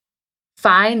I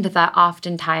find that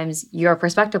oftentimes your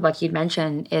perspective, like you'd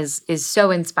mentioned, is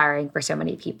so inspiring for so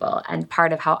many people. And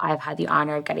part of how I've had the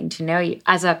honor of getting to know you.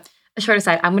 As a short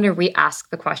aside, I'm going to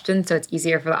re-ask the question so it's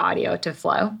easier for the audio to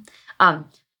flow.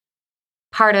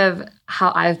 Part of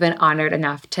how I've been honored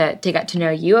enough to get to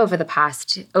know you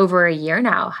over a year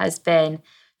now has been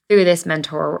through this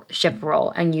mentorship role.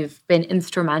 And you've been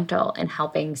instrumental in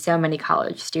helping so many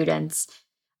college students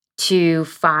to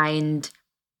find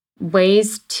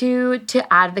ways to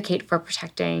advocate for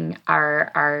protecting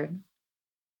our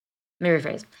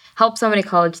help so many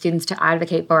college students to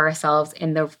advocate for ourselves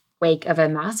in the wake of a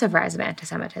massive rise of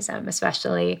anti-Semitism,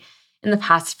 especially in the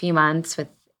past few months with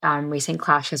recent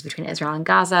clashes between Israel and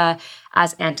Gaza.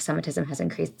 As anti-Semitism has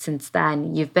increased since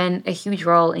then, you've been a huge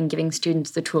role in giving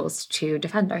students the tools to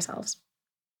defend ourselves.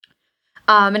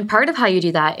 And part of how you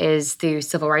do that is through the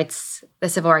Civil Rights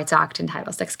Act and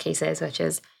Title VI cases, which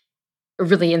is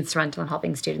really instrumental in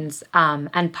helping students.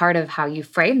 And part of how you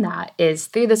frame that is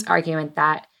through this argument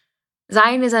that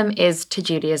Zionism is to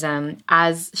Judaism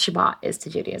as Shabbat is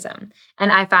to Judaism.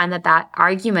 And I find that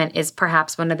argument is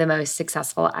perhaps one of the most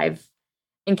successful I've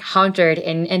encountered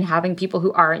in having people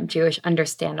who aren't Jewish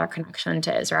understand our connection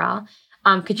to Israel.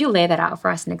 Could you lay that out for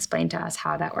us and explain to us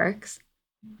how that works?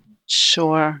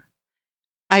 Sure.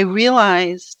 I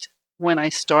realized when I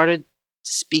started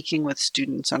speaking with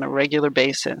students on a regular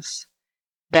basis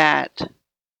that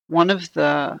one of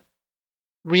the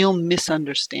real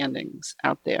misunderstandings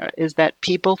out there is that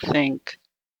people think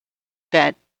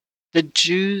that the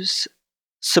Jews'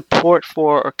 support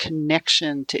for or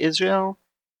connection to Israel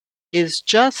is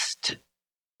just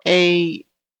a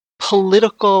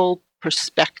political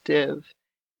perspective.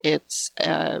 It's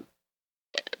an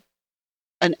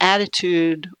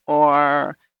attitude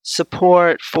or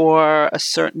support for a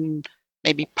certain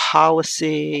maybe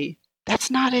policy. That's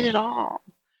not it at all,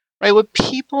 right? What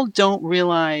people don't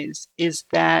realize is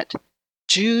that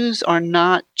Jews are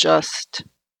not just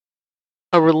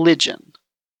a religion,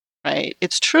 right?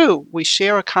 It's true, we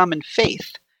share a common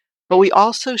faith, but we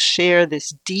also share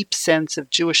this deep sense of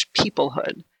Jewish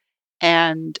peoplehood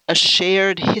and a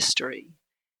shared history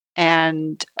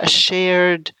and a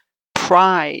shared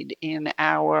pride in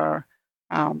our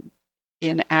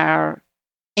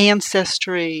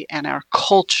ancestry and our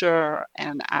culture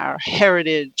and our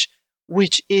heritage,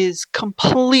 which is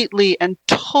completely and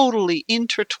totally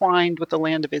intertwined with the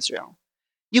land of Israel.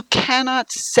 You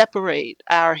cannot separate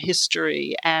our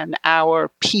history and our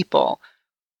people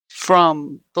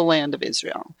from the land of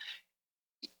Israel.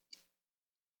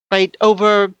 Right?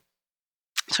 So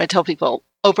I tell people,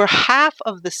 over half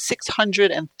of the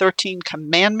 613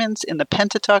 commandments in the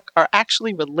Pentateuch are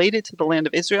actually related to the land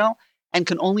of Israel and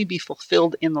can only be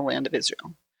fulfilled in the land of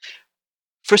Israel.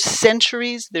 For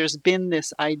centuries, there's been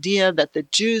this idea that the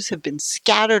Jews have been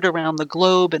scattered around the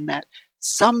globe and that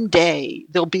someday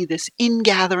there'll be this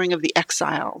ingathering of the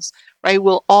exiles, right?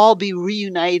 We'll all be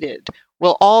reunited.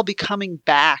 We'll all be coming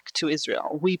back to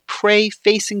Israel. We pray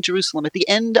facing Jerusalem. At the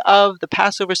end of the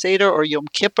Passover Seder or Yom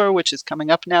Kippur, which is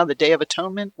coming up now, the Day of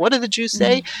Atonement, what do the Jews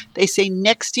say? They say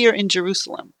next year in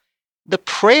Jerusalem. The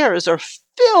prayers are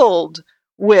filled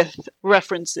with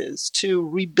references to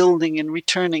rebuilding and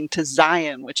returning to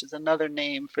Zion, which is another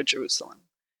name for Jerusalem.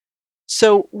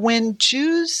 So when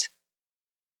Jews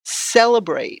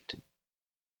celebrate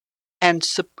and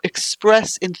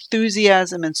express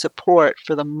enthusiasm and support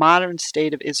for the modern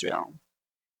state of Israel,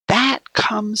 that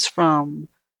comes from,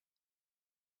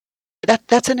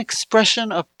 that's an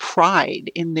expression of pride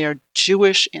in their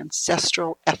Jewish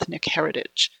ancestral ethnic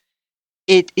heritage.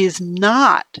 It is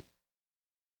not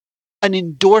an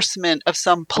endorsement of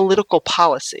some political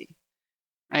policy,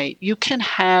 right? You can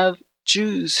have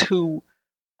Jews who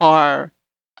are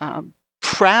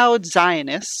proud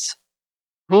Zionists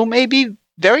who may be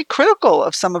very critical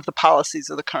of some of the policies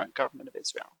of the current government of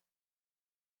Israel.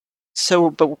 So,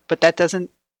 but that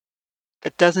doesn't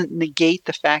negate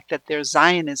the fact that their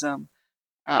Zionism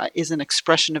is an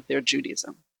expression of their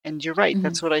Judaism. And you're right,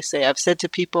 that's what I say. I've said to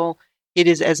people, it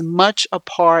is as much a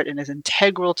part and as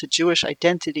integral to Jewish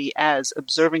identity as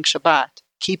observing Shabbat,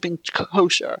 keeping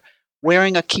kosher,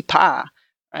 wearing a kippah,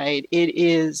 right? It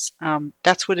is,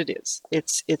 that's what it is.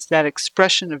 It's that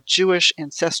expression of Jewish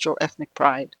ancestral ethnic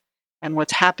pride. And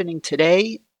what's happening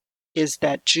today is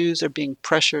that Jews are being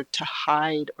pressured to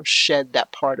hide or shed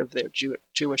that part of their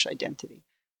Jewish identity.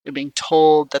 They're being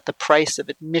told that the price of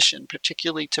admission,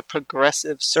 particularly to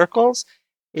progressive circles,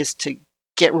 is to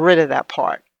get rid of that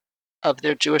part of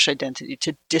their Jewish identity,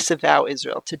 to disavow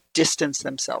Israel, to distance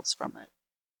themselves from it.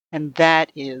 And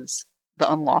that is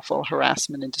the unlawful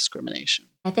harassment and discrimination.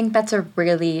 I think that's a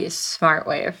really smart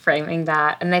way of framing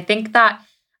that. And I think that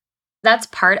that's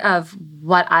part of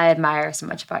what I admire so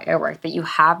much about your work, that you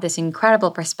have this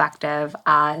incredible perspective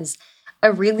as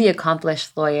a really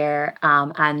accomplished lawyer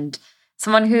and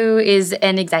someone who is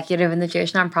an executive in the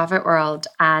Jewish nonprofit world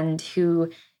and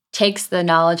who takes the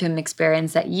knowledge and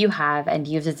experience that you have and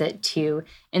uses it to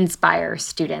inspire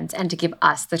students and to give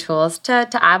us the tools to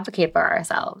advocate for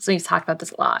ourselves. We've talked about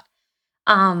this a lot.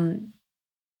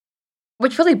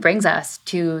 Which really brings us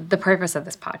to the purpose of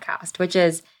this podcast, which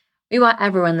is we want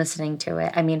everyone listening to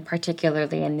it. I mean,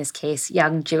 particularly in this case,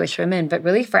 young Jewish women, but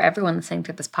really for everyone listening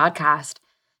to this podcast,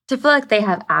 to feel like they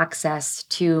have access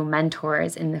to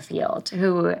mentors in the field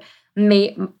who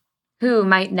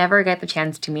might never get the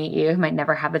chance to meet you, who might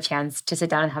never have the chance to sit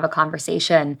down and have a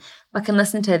conversation, but can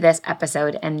listen to this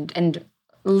episode and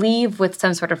leave with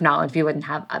some sort of knowledge we wouldn't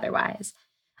have otherwise.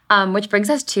 Which brings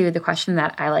us to the question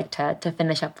that I like to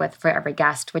finish up with for every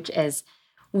guest, which is,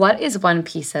 what is one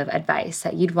piece of advice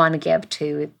that you'd want to give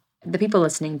to the people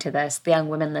listening to this, the young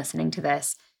women listening to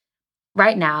this,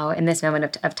 right now in this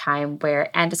moment of time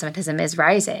where anti-Semitism is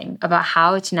rising, about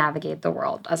how to navigate the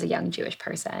world as a young Jewish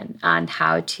person and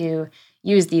how to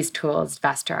use these tools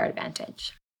best to our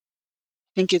advantage?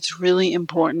 I think it's really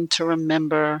important to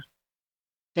remember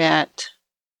that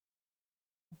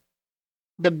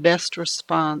the best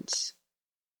response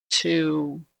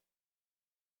to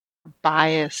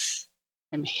bias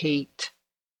and hate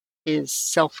is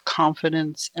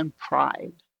self-confidence and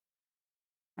pride,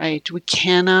 right? We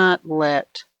cannot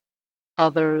let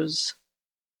others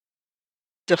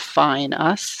define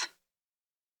us.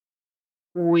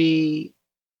 We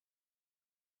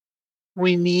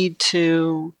need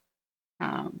to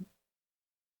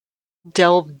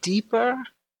delve deeper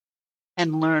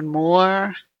and learn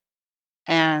more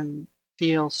and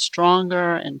feel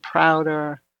stronger and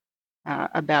prouder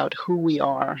about who we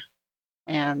are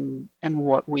and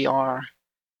what we are.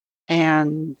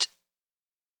 And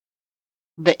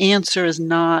the answer is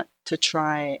not to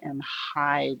try and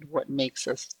hide what makes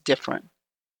us different.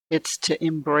 It's to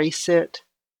embrace it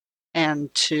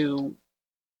and to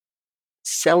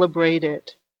celebrate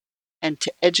it and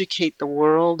to educate the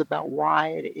world about why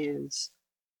it is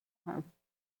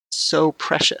so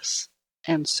precious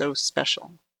and so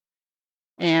special.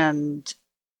 And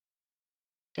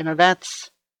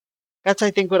that's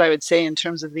I think what I would say in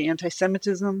terms of the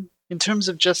anti-Semitism. In terms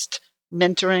of just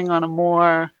mentoring on a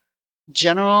more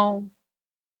general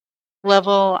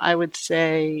level, I would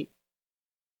say,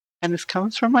 and this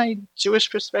comes from my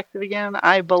Jewish perspective again,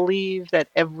 I believe that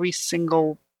every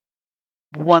single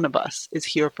one of us is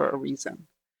here for a reason.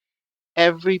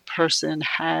 Every person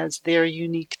has their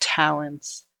unique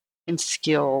talents and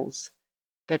skills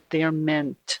that they're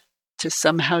meant to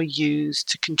somehow use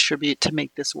to contribute to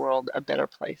make this world a better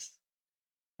place.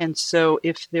 And so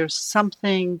if there's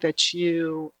something that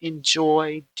you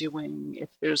enjoy doing, if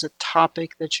there's a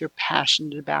topic that you're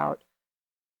passionate about,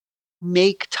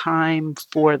 make time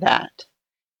for that.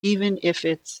 Even if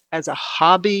it's as a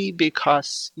hobby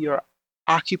because you're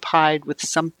occupied with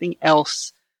something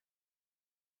else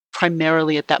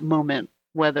primarily at that moment,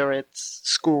 whether it's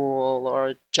school or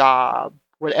a job,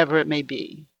 whatever it may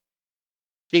be.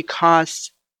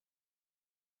 Because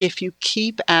if you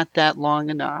keep at that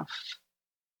long enough,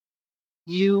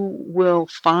 you will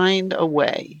find a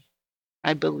way,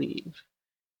 I believe,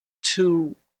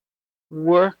 to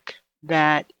work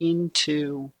that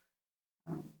into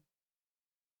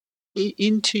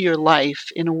your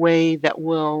life in a way that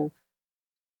will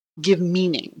give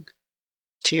meaning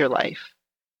to your life.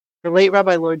 The late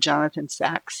Rabbi Lord Jonathan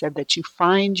Sacks said that you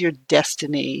find your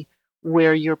destiny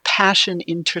where your passion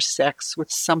intersects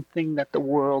with something that the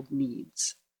world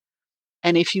needs.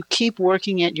 And if you keep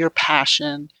working at your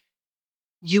passion,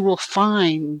 you will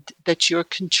find that you're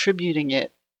contributing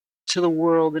it to the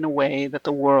world in a way that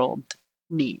the world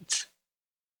needs.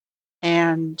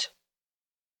 And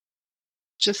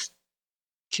just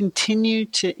continue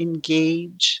to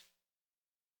engage,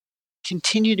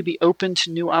 continue to be open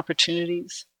to new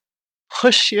opportunities,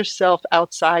 push yourself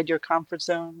outside your comfort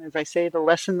zone. As I say, the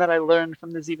lesson that I learned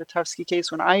from the Zivotofsky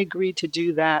case, when I agreed to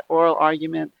do that oral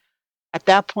argument, at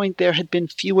that point there had been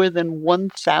fewer than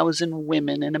 1,000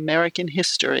 women in American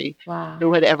history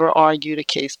who had ever argued a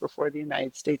case before the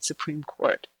United States Supreme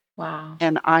Court. Wow.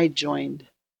 And I joined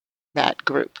that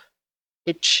group.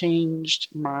 It changed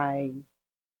my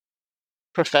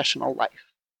professional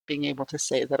life, being able to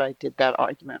say that I did that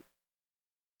argument.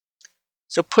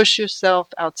 So push yourself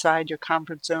outside your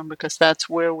comfort zone, because that's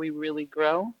where we really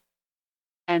grow.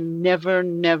 And never,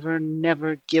 never,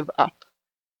 never give up.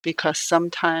 Because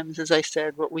sometimes, as I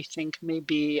said, what we think may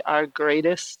be our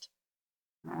greatest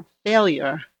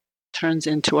failure turns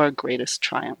into our greatest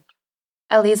triumph.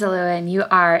 Aliza Lewin, you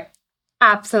are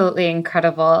absolutely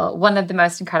incredible. One of the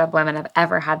most incredible women I've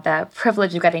ever had the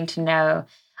privilege of getting to know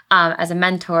as a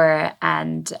mentor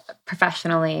and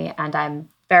professionally. And I'm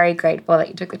very grateful that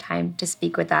you took the time to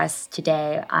speak with us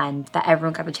today and that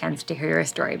everyone got a chance to hear your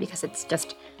story, because it's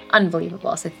just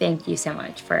unbelievable. So thank you so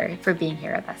much for being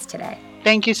here with us today.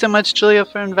 Thank you so much, Julia,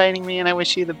 for inviting me, and I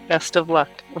wish you the best of luck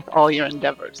with all your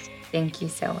endeavors. Thank you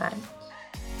so much.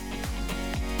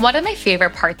 One of my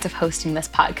favorite parts of hosting this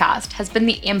podcast has been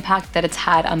the impact that it's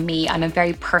had on me on a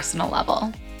very personal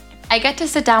level. I get to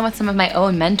sit down with some of my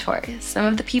own mentors, some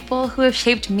of the people who have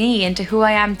shaped me into who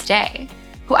I am today,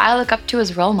 who I look up to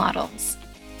as role models.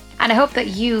 And I hope that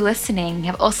you listening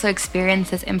have also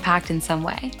experienced this impact in some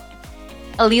way.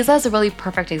 Aliza is a really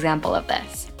perfect example of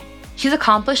this. She's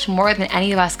accomplished more than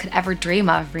any of us could ever dream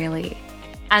of, really.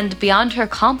 And beyond her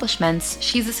accomplishments,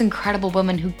 she's this incredible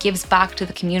woman who gives back to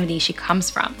the community she comes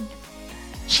from.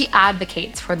 She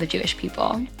advocates for the Jewish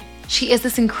people. She is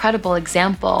this incredible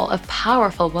example of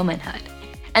powerful womanhood.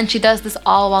 And she does this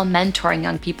all while mentoring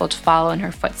young people to follow in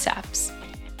her footsteps.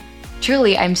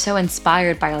 Truly, I'm so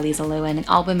inspired by Aliza Lewin and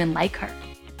all women like her.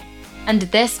 And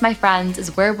this, my friends,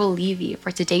 is where we'll leave you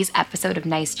for today's episode of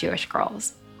Nice Jewish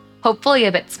Girls. Hopefully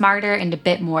a bit smarter and a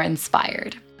bit more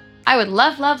inspired. I would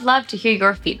love, love, love to hear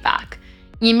your feedback.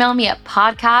 Email me at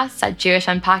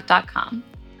podcasts@jewishunpacked.com.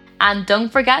 And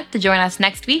don't forget to join us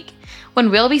next week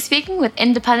when we'll be speaking with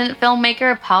independent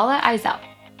filmmaker Paula Eisel.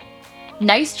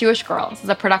 Nice Jewish Girls is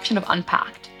a production of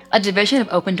Unpacked, a division of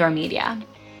Open Door Media.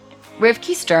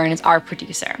 Rivki Stern is our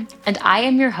producer, and I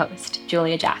am your host,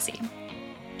 Julia Jassy.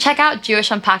 Check out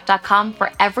JewishUnpacked.com for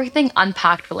everything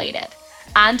Unpacked related,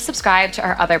 and subscribe to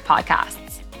our other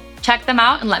podcasts. Check them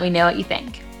out and let me know what you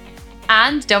think.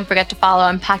 And don't forget to follow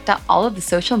Unpacked at all of the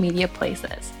social media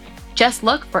places. Just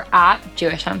look for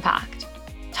 @JewishUnpacked.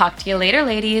 Talk to you later,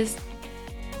 ladies.